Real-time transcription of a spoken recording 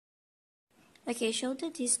Okay, shoulder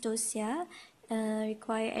dystocia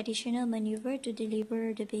require additional maneuver to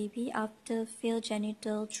deliver the baby after failed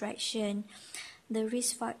genital traction. The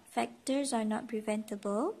risk factors are not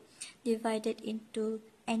preventable, divided into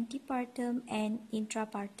antepartum and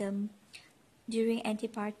intrapartum. During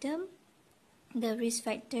antepartum, the risk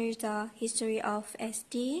factors are history of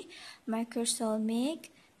SD, microsomic,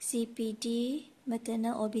 CPD,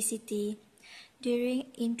 maternal obesity. During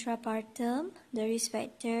intrapartum, the risk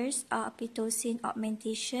factors are pitocin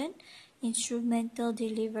augmentation, instrumental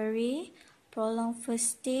delivery, prolonged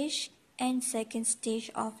first stage, and second stage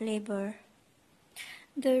of labor.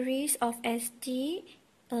 The risk of SD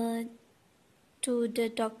to the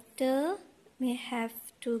doctor may have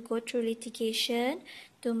to go through litigation,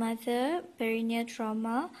 to mother, perineal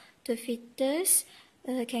trauma, to fetus,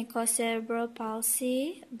 can cause cerebral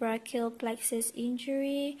palsy, brachial plexus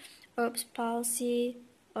injury, Erb's palsy,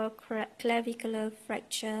 or clavicular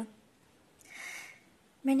fracture.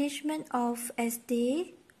 Management of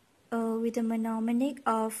SD with the mnemonic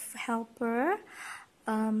of helper,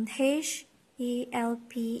 HELPERR,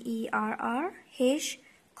 H,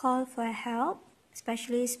 call for help,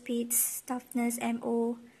 especially speech, toughness,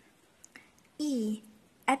 MO. E,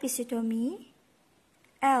 episiotomy.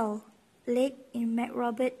 L, leg in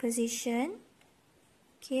McRobert position.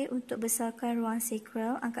 Okay, untuk besarkan ruang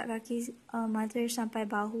sacral, angkat kaki mother sampai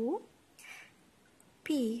bahu.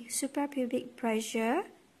 P, suprapubic pressure,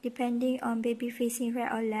 depending on baby facing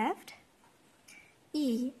right or left.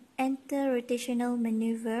 E, enter rotational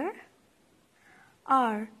maneuver.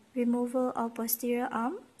 R, removal of posterior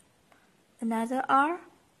arm. Another R,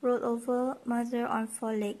 roll over mother on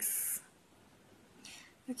forelegs.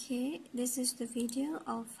 Okay, this is the video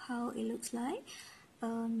of how it looks like.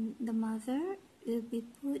 The mother will be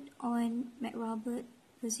put on McRobert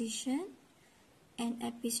position and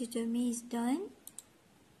episiotomy is done.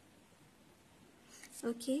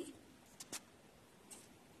 Okay.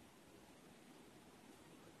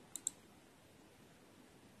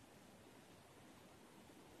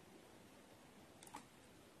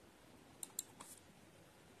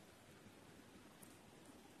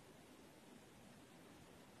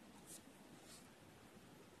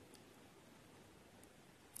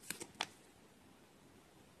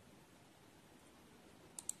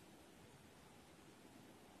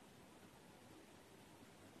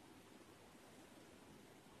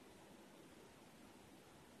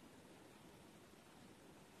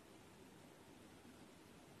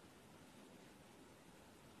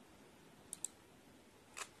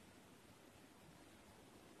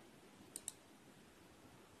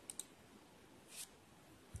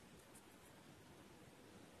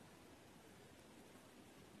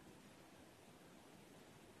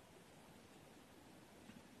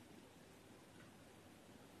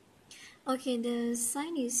 Okay, the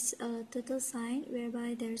sign is a turtle sign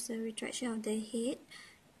whereby there's a retraction of the head.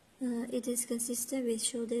 It is consistent with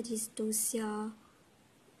shoulder dystocia.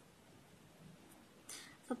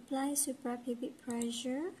 Apply suprapubic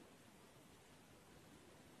pressure.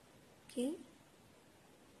 Okay.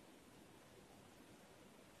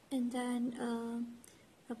 And then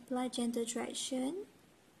apply gentle traction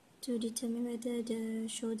to determine whether the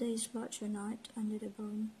shoulder is lodged or not under the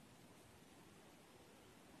bone.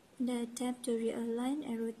 Then attempt to realign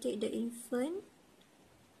and rotate the infant.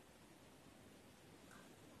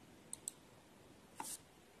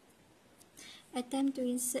 Attempt to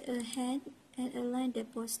insert a hand and align the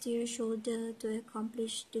posterior shoulder to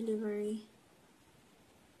accomplish delivery.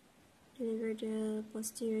 Deliver the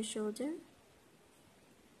posterior shoulder.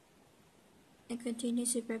 And continue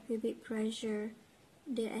suprapubic pressure.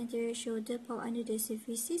 The anterior shoulder pop under the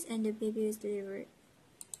symphysis and the baby is delivered.